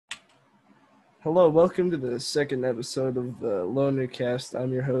Hello, welcome to the second episode of the Loner Cast.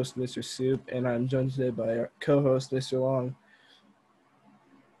 I'm your host, Mr. Soup, and I'm joined today by our co-host, Mr. Long.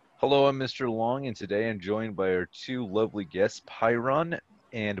 Hello, I'm Mr. Long, and today I'm joined by our two lovely guests, Pyron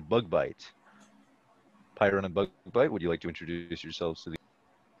and Bugbite. Pyron and Bugbite, would you like to introduce yourselves to the...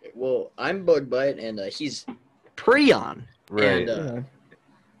 Well, I'm Bugbite, and he's Prion. Right. And,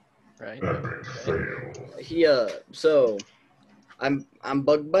 Yeah. right. So I'm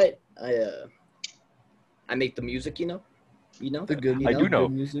Bugbite. I make the music, The good, I do know.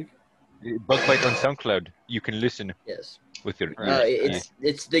 good music. Bugbite on SoundCloud. You can listen Yes. with your ears.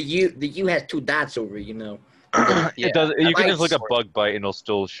 It's the U has two dots over, It does. You can Bite just look up sort. Bugbite and it'll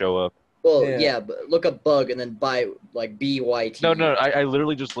still show up. Well, Yeah. yeah, but look up bug and then by like BYT. No, I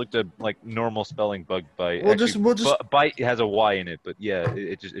literally just looked at like normal spelling Bugbite. We'll just- Bite has a Y in it, but yeah,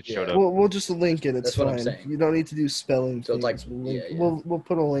 it showed up. We'll just link it. It's That's what I'm fine. saying. You don't need to do spelling. So it's like- things. We'll, link, yeah. we'll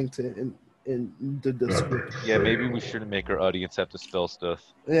put a link to it in the description. Yeah, maybe we shouldn't make our audience have to spell stuff.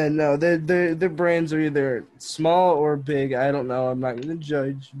 Yeah, no, their brains are either small or big. I don't know. I'm not gonna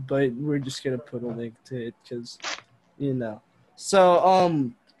judge, but we're just gonna put a link to it because,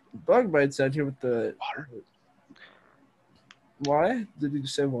 So Bugbite's out here with the Water. Why did you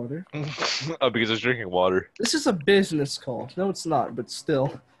say water? Oh, because I was drinking water. This is a business call. No, it's not, but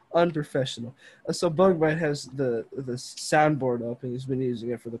still unprofessional. So Bugbite has the soundboard up, and he's been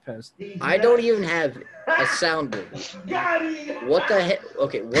using it for the past. I don't even have a soundboard. What the heck?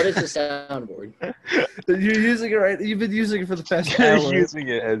 Okay, what is the soundboard? You're using it right. You've been using it for the past You're hour. using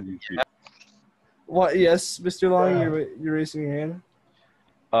it as you speak. What? Yes, Mr. Long, you're raising your hand.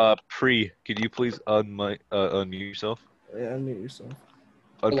 Could you please unmute yourself? Yeah, unmute yourself.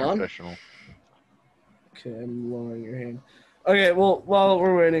 Hold on. Unprofessional. Okay, I'm lowering your hand. Okay, well, while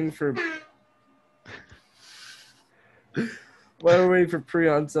we're waiting for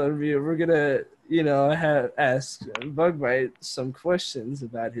Prion's review, we're gonna, ask Bugbite some questions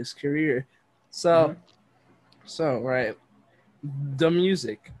about his career. So, right, the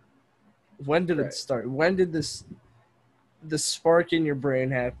music. When did it Right. start? When did the spark in your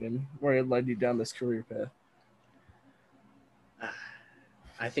brain happen where it led you down this career path?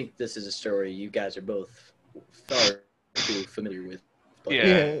 I think this is a story you guys are both far too familiar with. But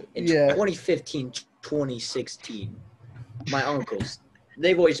Yeah. in Yeah. 2015, 2016, my uncles,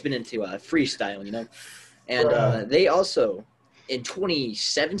 they've always been into freestyle, And they also, in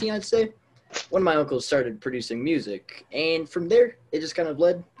 2017, I'd say, one of my uncles started producing music. And from there, it just kind of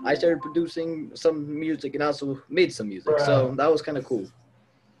led. I started producing some music and also made some music. So that was kind of cool.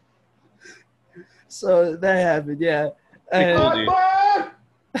 So that happened, yeah. Pretty cool, And- dude.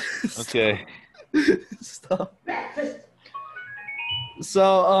 Okay. Stop.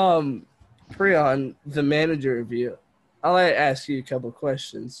 So, Prion, the manager of you, I'll ask you a couple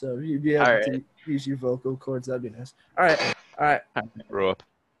questions. So if you'd be able All to use your vocal cords, that'd be nice. All right. Grow up.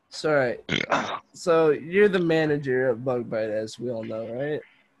 So, all right. So you're the manager of Bugbite, as we all know, right?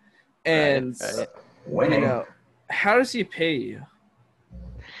 And Right. how does he pay you?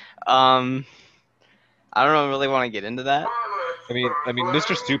 I don't really want to get into that. I mean,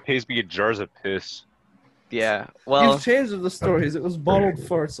 Mr. Stoop pays me in jars of piss. Yeah. Well, You've changed the stories. It was bottled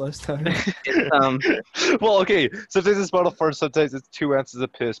farts last time. Well, okay. Sometimes it's bottle first. Sometimes it's 2 ounces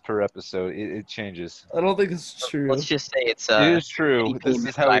of piss per episode. It changes. I don't think it's true. let's just say it's It is true. any This is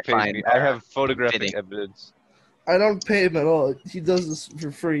payment how he I pays find, me. I have photographic fitting. evidence. I don't pay him at all. He does this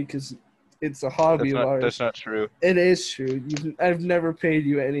for free because it's a hobby of ours. That's not true. It is true. I've never paid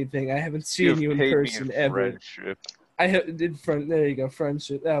you anything. I haven't seen you in paid me person ever. friendship. There you go,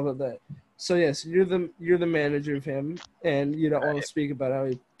 friendship. How about that? So yes, you're the manager of him, and you don't want to speak about how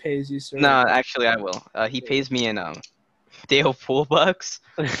he pays you, sir. no. Actually, I will. He pays me in Dale pool bucks.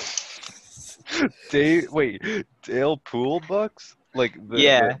 Dale Pool Bucks? Like Pool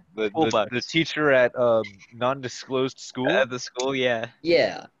the bucks. teacher at non-disclosed school? At the school, yeah.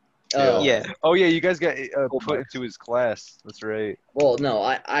 Yeah. Yeah. Oh yeah, you guys got Pool put bucks. into his class. That's right. Well, no,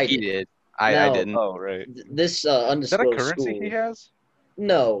 I He did. did. I No. didn't. Oh right. This Is that a undisclosed currency school. he has?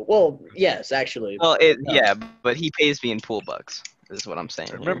 No. Well, yes, actually. Well, No. yeah, but he pays me in pool bucks. Is what I'm saying.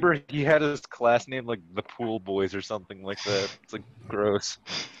 I here. remember he had his class name like the Pool Boys or something like that. It's like gross.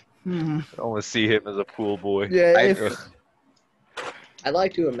 Hmm. I don't want to see him as a pool boy. Yeah, I- if, I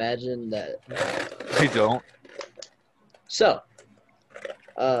like to imagine that. I don't. So,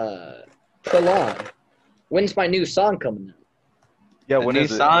 Prolong. When's my new song coming out? Yeah, The when new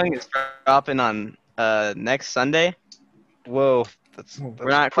is it? song is dropping on next Sunday. Whoa, that's We're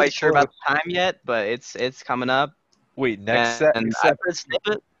not quite sure about the time yet, but it's coming up. Wait, next and I've heard a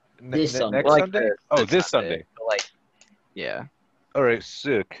snippet. This Sunday. next Well, like Sunday? the- Oh, the this Sunday. But, like, yeah. All right,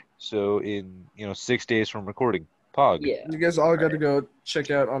 sick. So in 6 days from recording, Pog. Yeah. You guys all got to go check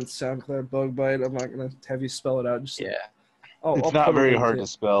out on SoundCloud Bug Bite. I'm not gonna have you spell it out. Just Yeah. It's I'll not put a very link hard to to it.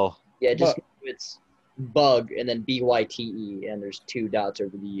 spell. Yeah, just But- it's bug and then BYTE and there's 2 dots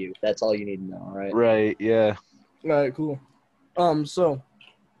over the U. That's all you need to know, all right? Right, yeah. All right, cool. So,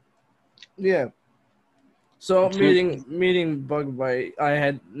 yeah. So Two- meeting Bug Bite, I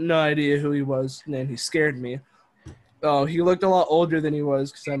had no idea who he was, and then he scared me. Oh, he looked a lot older than he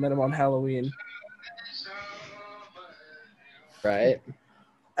was because I met him on Halloween. Right?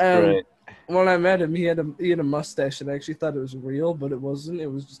 And Right. when I met him, he had a mustache, and I actually thought it was real, but it wasn't. It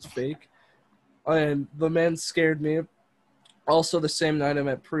was just fake. And the man scared me. Also, the same night I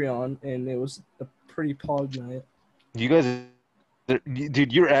met Prion, and it was a pretty pog night. You guys,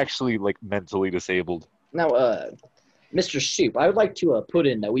 dude, you're actually like mentally disabled. Now, Mr. Soup, I would like to put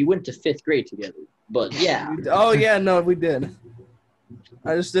in that we went to 5th grade together. But yeah, Oh yeah, no, we did.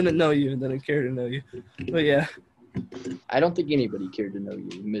 I just didn't know you, and didn't care to know you. But yeah, I don't think anybody cared to know you,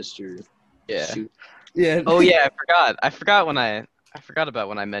 Mr. Yeah. Soup. yeah. Oh yeah, I forgot. I forgot about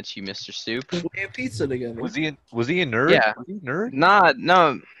when I met you, Mr. Soup. We had pizza together. Was he a nerd? Yeah. Was he a nerd? Nah,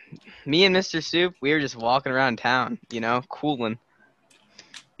 no. Me and Mr. Soup, we were just walking around town, cooling.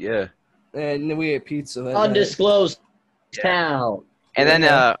 Yeah. And then we ate pizza that night. Undisclosed town. And then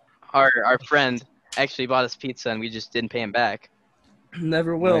Yeah. our friend actually bought us pizza and we just didn't pay him back.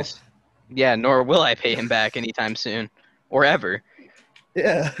 Never will. Nice. Yeah, nor will I pay him back anytime soon. Or ever.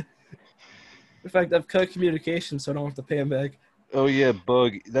 Yeah. In fact, I've cut communication, so I don't have to pay him back. Oh yeah,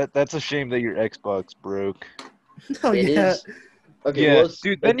 Bug. That's a shame that your Xbox broke. Oh It yeah. is. Okay, Yeah, well, let's-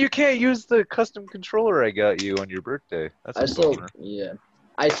 dude. Then you can't use the custom controller I got you on your birthday. That's I a sold, bummer. yeah.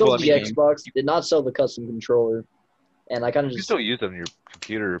 I sold Well, I the mean- Xbox, did not sell the custom controller, and I kind of You can just still use it on your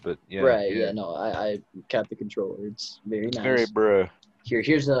computer, but yeah. right, yeah, no, I kept the controller. It's very It's nice. very bruh.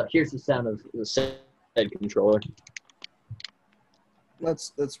 Here's the sound of the said controller.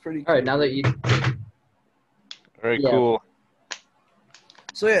 That's pretty. All right, now that you All right, Yeah. cool.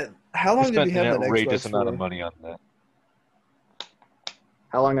 So yeah, how I long did spent you have an that outrageous Xbox amount for? of money on that.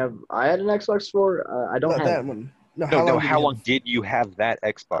 how long have I had an Xbox for? I don't Not have. that one. No, No, no. did How you long have? did you have that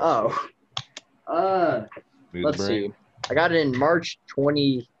Xbox? Oh, Smooth let's brain. see. I got it in March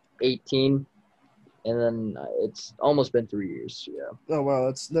 2018, and then it's almost been 3 years. Yeah. Oh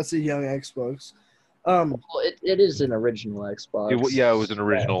wow, that's a young Xbox. Well, it is an original Xbox. Yeah, it was an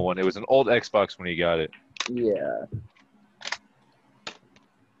original one. It was an old Xbox when you got it. Yeah.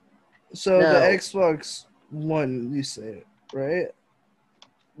 So No. the Xbox One, you say, right?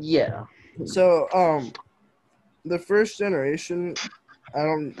 Yeah. So the first generation, I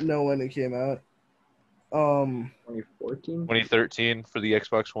don't know when it came out. 2014. 2013 for the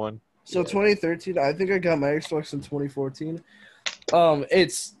Xbox One. So Yeah. 2013, I think I got my Xbox in 2014.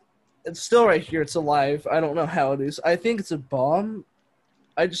 It's still right here. It's alive. I don't know how it is. I think it's a bomb.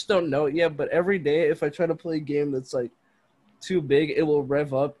 I just don't know it yet. But every day, if I try to play a game that's like too big, it will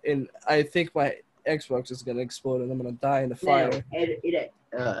rev up, and I think my Xbox is gonna explode, and I'm gonna die in the Now, fire.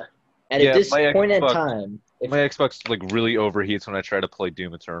 at Yeah, this my point in Xbox- time, if My Xbox like really overheats when I try to play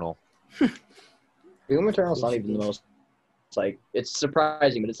Doom Eternal. Doom Eternal's not even the most, it's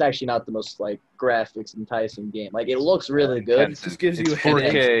surprising, but it's actually not the most graphics enticing game. Like, it looks really good. It just gives It's you a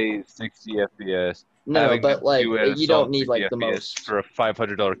headache. 4K, 60 FPS. No, Having but to do it at you don't solid need 60 the FPS most. for a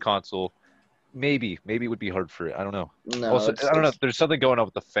 $500 console. Maybe it would be hard for it. I don't know. No, Also, it's- I don't know. it's- There's something going on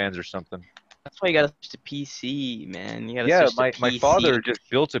with the fans or something. That's why you gotta switch to PC, man. You gotta Yeah, switch to my PC. father just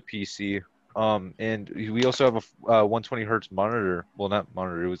built a PC. And we also have a 120 hertz monitor. Well, not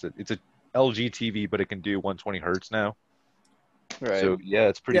monitor. It's a LG TV, but it can do 120 hertz now. Right. So yeah,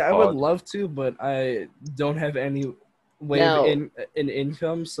 it's pretty. Yeah, I would pog. love to, but I don't have any way Now- of in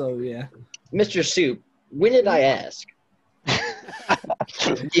income. So yeah. Mr. Soup, when did I ask?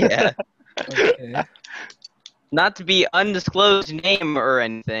 yeah. Okay. Not to be undisclosed name or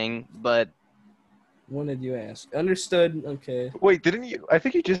anything, but When did you ask? Understood. Okay. Wait, didn't you? I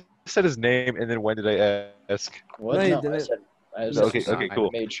think you just said his name, and then when did I ask? What? No, you I didn't. said, I No, said okay, I cool.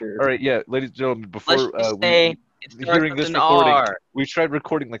 made sure. All right, yeah, ladies and gentlemen, before let's just say it starts hearing with this an recording, R. we tried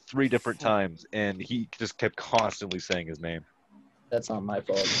recording like 3 different times, and he just kept constantly saying his name. That's not my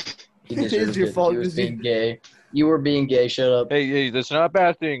fault. He It is deserved your it. fault He was 'cause you- being gay. You were being gay. Shut up. Hey, that's not a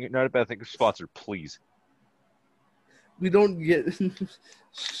bad thing. Not a bad thing. Sponsor, please. We don't get.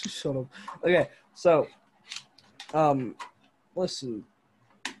 Shut up. Okay, so, listen,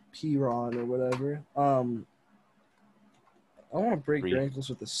 P-Ron or whatever. I want to break your Breathe. ankles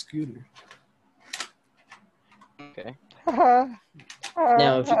with a scooter. Okay.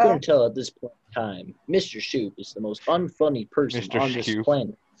 Now, if you couldn't tell at this point in time, Mr. Shoop is the most unfunny person Mr. on this Shoop.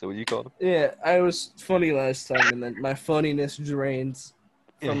 planet. that what you called him? Yeah, I was funny last time, and then my funniness drains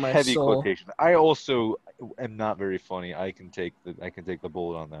In from my heavy soul. quotation. I also am not very funny. I can take the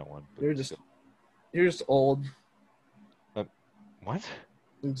bullet on that one. But You're just old. what?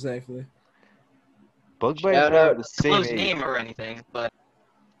 Exactly. Bug-Bite Shout and I are out. the same Close age. name or anything, but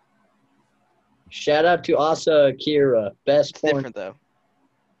Shout out to Asa Akira. Best it's porn. different though.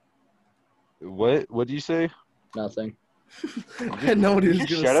 What? What do you say? Nothing. I know what he Did was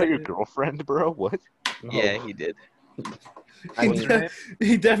you gonna shout say. out your girlfriend, bro? What? No. Yeah, he did. I He mean, de-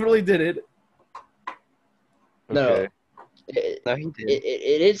 he definitely did it. No. Okay. it, No, he did.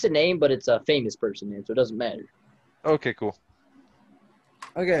 it is a name, but it's a famous person name, so it doesn't matter. Okay, cool.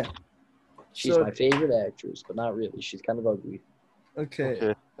 Okay. She's So- my favorite actress, but not really. She's kind of ugly.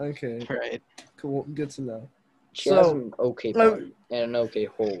 Okay. Okay. Right. Cool. Good to know. She So- has an okay body and an okay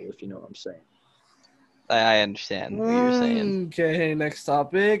hole, if you know what I'm saying. I understand what you're saying. Okay. Next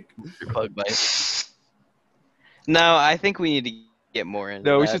topic. Your bug bite. No, I think we need to get more into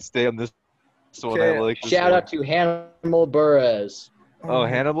No, we that. should stay on this one. Okay. I like this Shout one. out to Hannibal Buress. Oh,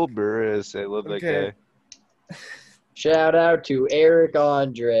 Hannibal Buress. I love that Okay. guy. Shout out to Eric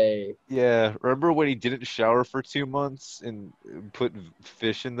Andre. Yeah, remember when he didn't shower for 2 months and put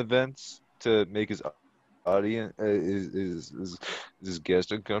fish in the vents to make his audience, his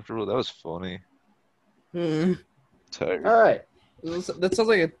guest uncomfortable? That was funny. Hmm. Tired. All right. That sounds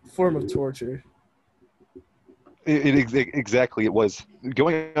like a form of torture. Exactly, it was.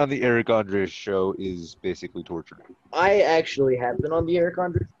 Going on the Eric Andre show is basically torture. I actually have been on the Eric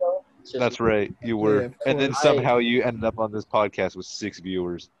Andre show. It's just- That's right, you Yeah, were. of And then course. somehow you ended up on this podcast with 6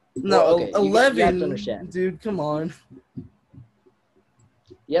 viewers. No, Well, okay, you have to 11. understand. Dude, come on.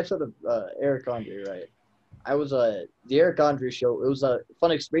 The episode of Eric Andre, right? I was the Eric Andre show. It was a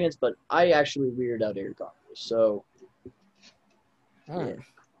fun experience, but I actually weirded out Eric Andre. So Alright.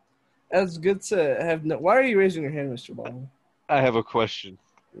 That's good to have. No, why are you raising your hand, Mr. Ball? I have a question.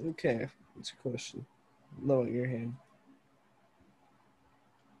 Okay. What's your question? Lowering your hand.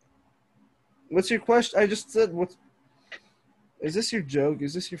 What's your question? I just said, what? Is this your joke?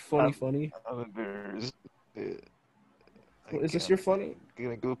 Is this your funny? I'm embarrassed. Is this your funny? I'm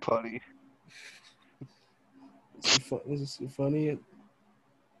gonna go potty. Is this your funny?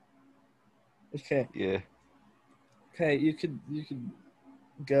 Okay. Yeah. Okay, you could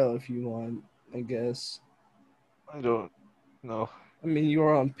go if you want, I guess. I don't know. I mean, you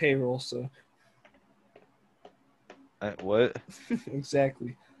are on payroll, so What?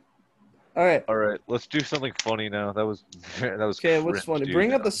 exactly. All right. All right, let's do something funny now. That was Okay, what's cringe, funny? dude.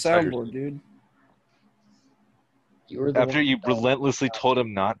 Bring up the I'm tired. soundboard, dude. you were the After one- you relentlessly told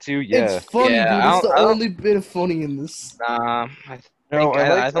him not to, yeah. It's funny, Yeah, dude. I It's the don't- I don't- only bit of funny in this. Nah, No, I I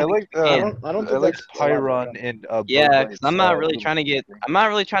like don't think we can. I don't think like that's Pyron and yeah, Bug because I'm Bite's, not really little trying to get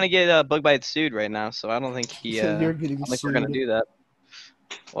thing. Bug Bite sued right now, so I don't think he. So I you're getting don't think we're gonna sued. do that.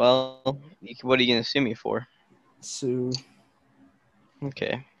 Well, what are you gonna sue me for? Sue.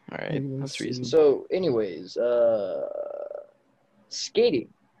 Okay, all right, Maybe that's sue. reasonable. So, anyways, skating.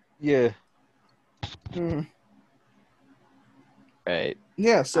 Yeah. Hmm. Right,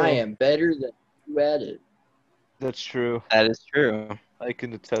 Yeah. So I am better than you at it. That's true. that is true. I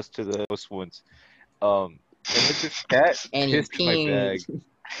can attest to that once. And like this cat And he pissed in my bag. peed.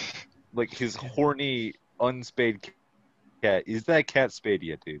 Like his horny, unspayed cat. Is that cat spayed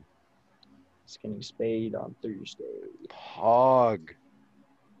yet, dude? It's getting spayed on Thursday. Pog.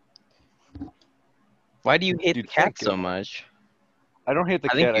 Why do you hate Dude, the cat thank so God. much? I don't hate the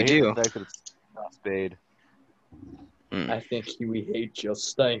I think cat. I you hate do. the fact that it's not spayed. I think we hate your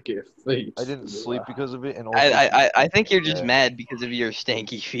stanky feet. I didn't sleep because of it, and also I think you're just Yeah. mad because of your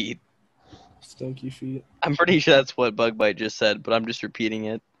stanky feet. stinky feet. I'm pretty sure that's what Bug Bite just said, but I'm just repeating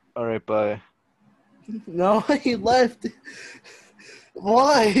it. All right, bye. No, he left.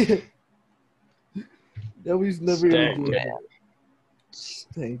 Why? Nobody's never gonna do it.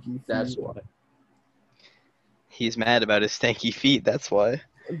 Stanky feet. That's why. He's mad about his stanky feet. That's why.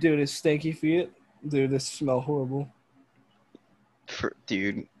 Dude, his stanky feet. Dude, this smell horrible.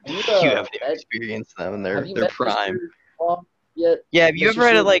 Dude, You, you uh, haven't even experienced them in their Have you their met prime. Mr. Long yet? Yeah, have you Mr. ever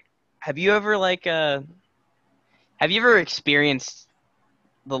had a, Sue? like? Have you ever experienced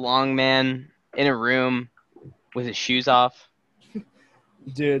the long man in a room with his shoes off?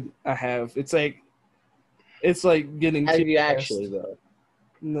 Dude, I have. It's like getting. Have you kicked ass. actually though?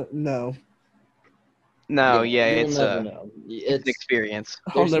 No. No, Yeah, yeah, you'll it's never a know. it's an experience.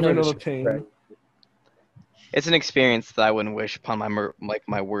 I'll There's never no know the disrespect. pain. It's an experience that I wouldn't wish upon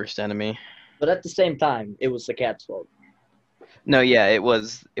my worst enemy. But at the same time, it was the cat's fault. No, yeah, it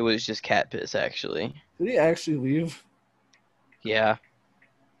was just cat piss actually. Did he actually leave? Yeah.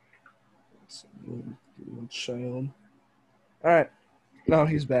 Little child. All right. No,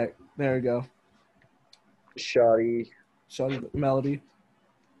 he's back. There we go. Shoddy. Shoddy Melody.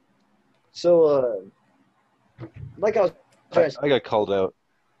 So, like I was trying to say, I got called out.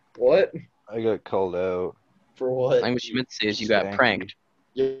 what? I got called out. For what? Like what you meant to say is you got Stanky. pranked.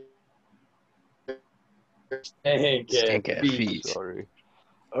 Stink at feet. Sorry.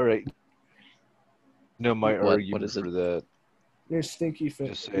 All right. No, my What argument is it? for that. You're stinky fit.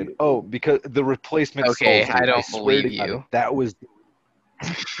 Just saying. Oh, because the replacement Okay, souls. I dude, don't swear to believe God, you. That was.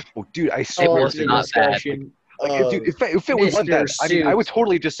 Oh, dude, I swear. Oh, was it's a not bad. discussion Like, of if it wasn't Mr. that, I mean, I would Suits.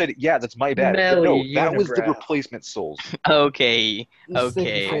 totally just say, yeah, that's my bad. But no, Melly that was the Unibrow. replacement souls. Okay, You stinky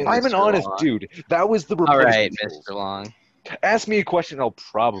okay. fit. I'm an Mr. honest Long. dude. That was the All replacement right, souls. Mr. Long. Ask me a question, I'll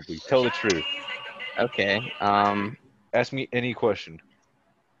probably tell the truth. Okay. Ask me any question.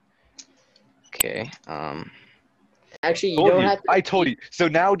 Okay. Actually, you don't have to. I told you. So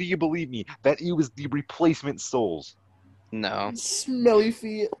now do you believe me that it was the replacement souls? No. Smelly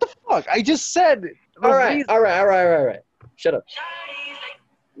feet. Fuck, I just said. the All right, reason- all right. Shut up.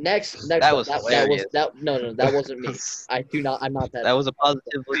 Next. That up. was that hilarious. no, that wasn't me. I'm not that. That was a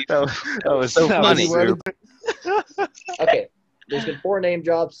positively. That was so that was funny. super. Okay, there's been 4 name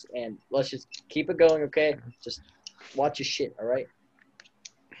drops, and let's just keep it going. Okay, just watch your shit. All right.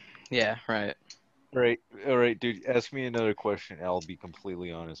 Yeah. Right. All right, dude. Ask me another question. I'll be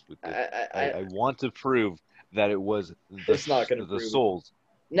completely honest with you. I want to prove that it was It's not gonna the prove it. souls.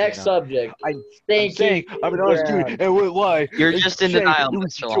 Next No. subject. I'm Thank saying you. I'm an honest Brown. dude, and wouldn't lie. You're and just in saying denial, it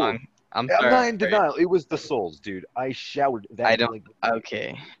was Mr. the Long. souls. I'm I'm sorry. not in denial. It was the souls, dude. I showered that. I don't- Like,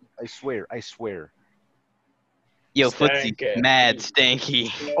 Okay. I swear. Yo, Footsie, Stanky. mad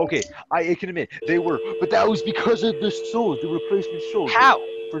stanky. Okay, I can admit they were, but that was because of the souls, the replacement souls. How?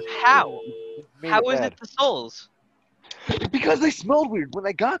 For- How? it made How it is bad. it the souls? Because they smelled weird when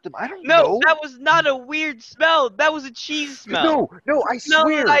I got them. I don't No, know. that was not a weird smell. That was a cheese smell. No, I Smell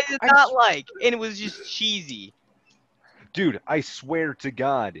swear. that I did not like, and it was just cheesy. Dude, I swear to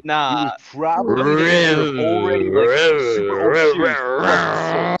God. It Nah. was probably the already like super old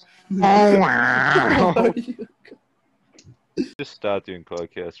shoes plus the souls. Just stop doing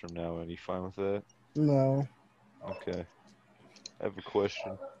podcasts from now on. You fine with that? No. Okay. I have a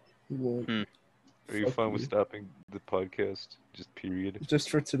question. Well, Are you fuck fine with you. stopping the podcast? Just period. Just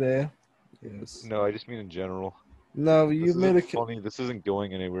for today? Yes. No, I just mean in general. No, This you made a. isn't funny. This isn't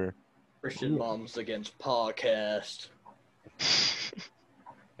going anywhere. Christian Moms Against Podcast.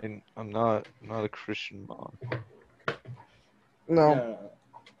 And I'm not a Christian mom. No.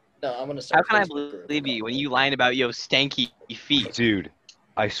 No, I'm gonna How start. can I Facebook group. believe you when you lying about yo stanky feet? Dude,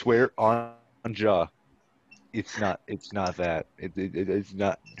 I swear on jaw, it's not that. It's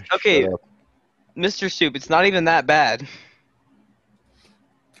not. Okay. Shut up. Mr. Soup, it's not even that bad.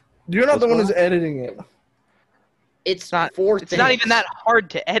 You're not What's the one going who's editing it. It's not- 4 It's not even that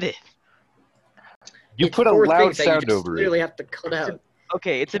hard to edit. You It's put a 4 loud things that you sound just over literally it. have to cut out.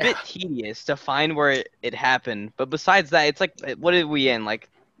 Okay, it's a bit tedious to find where it happened, but besides that, it's like, what did we in? Like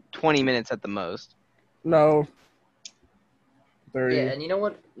 20 minutes at the most. No. 30. Yeah, and you know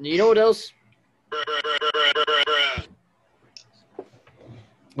what? You know what else?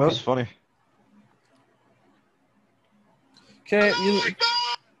 That was funny. Okay, you.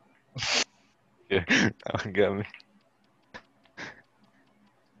 Yeah, that one got me.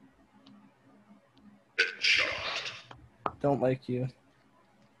 Don't like you.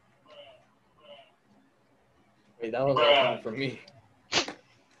 Wait, that was all coming from me.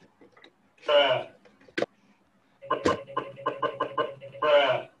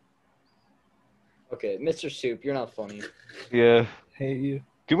 Okay, Mr. Soup, you're not funny. Yeah. Hate you.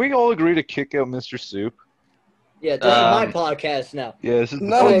 Can we all agree to kick out Mr. Soup? Yeah, this is my podcast now. Yeah, this is the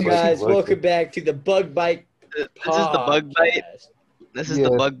No, Hello, you guys. podcast. Welcome back to the Bug Bite This is the Bug Bite. podcast. This is Yeah.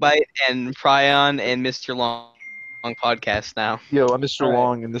 the Bug Bite and Pryon and Mr. Long podcast now. Yo, I'm Mr. All right.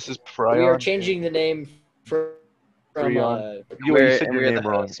 Long, and this is We are Pryon. changing the name from Prion. Yo, We're- you said and your we're the name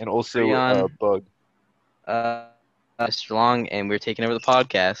wrong, hosts, and also Prion. Bug. Mr. Long, and we're taking over the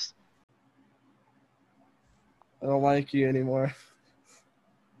podcast. I don't like you anymore.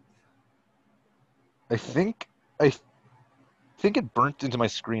 I think it burnt into my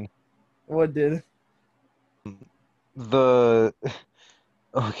screen. What did? The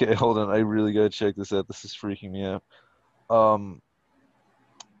okay, hold on. I really gotta check this out. This is freaking me out.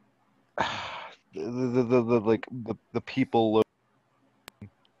 The people.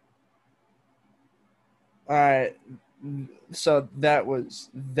 Alright. So that was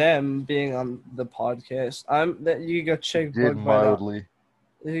them being on the podcast. You go check Did Bug Bite out. mildly.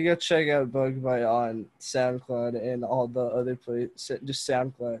 You go check out Bug Bite on SoundCloud and all the other places. Just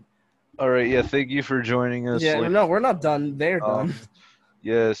SoundCloud. All right, yeah, thank you for joining us. Yeah, no, we're not done. They're done.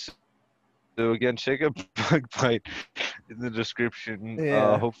 Yes. So again, check out Bug Bite in the description.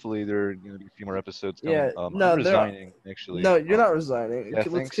 Yeah. Hopefully there are gonna be a few more episodes Yeah, coming. no, I'm resigning actually. No, you're not resigning. Yeah, Okay,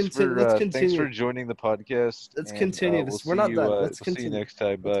 let's thanks continue. for Let's thanks continue. for joining the podcast. Let's and, continue we'll this. We're see not you, done. we'll Let's see you continue. next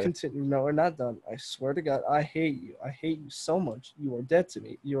time. Let's Bye. continue. No, we're not done. I swear to God, I hate you. I hate you so much. You are dead to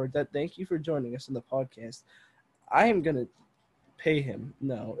me. You are dead. Thank you for joining us in the podcast. I am gonna pay him.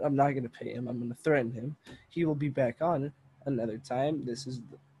 No, I'm not gonna pay him. I'm gonna threaten him. He will be back on another time. This is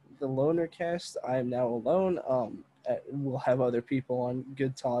the Loner Cast. I am now alone. We'll have other people on.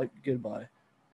 Good talk. Goodbye.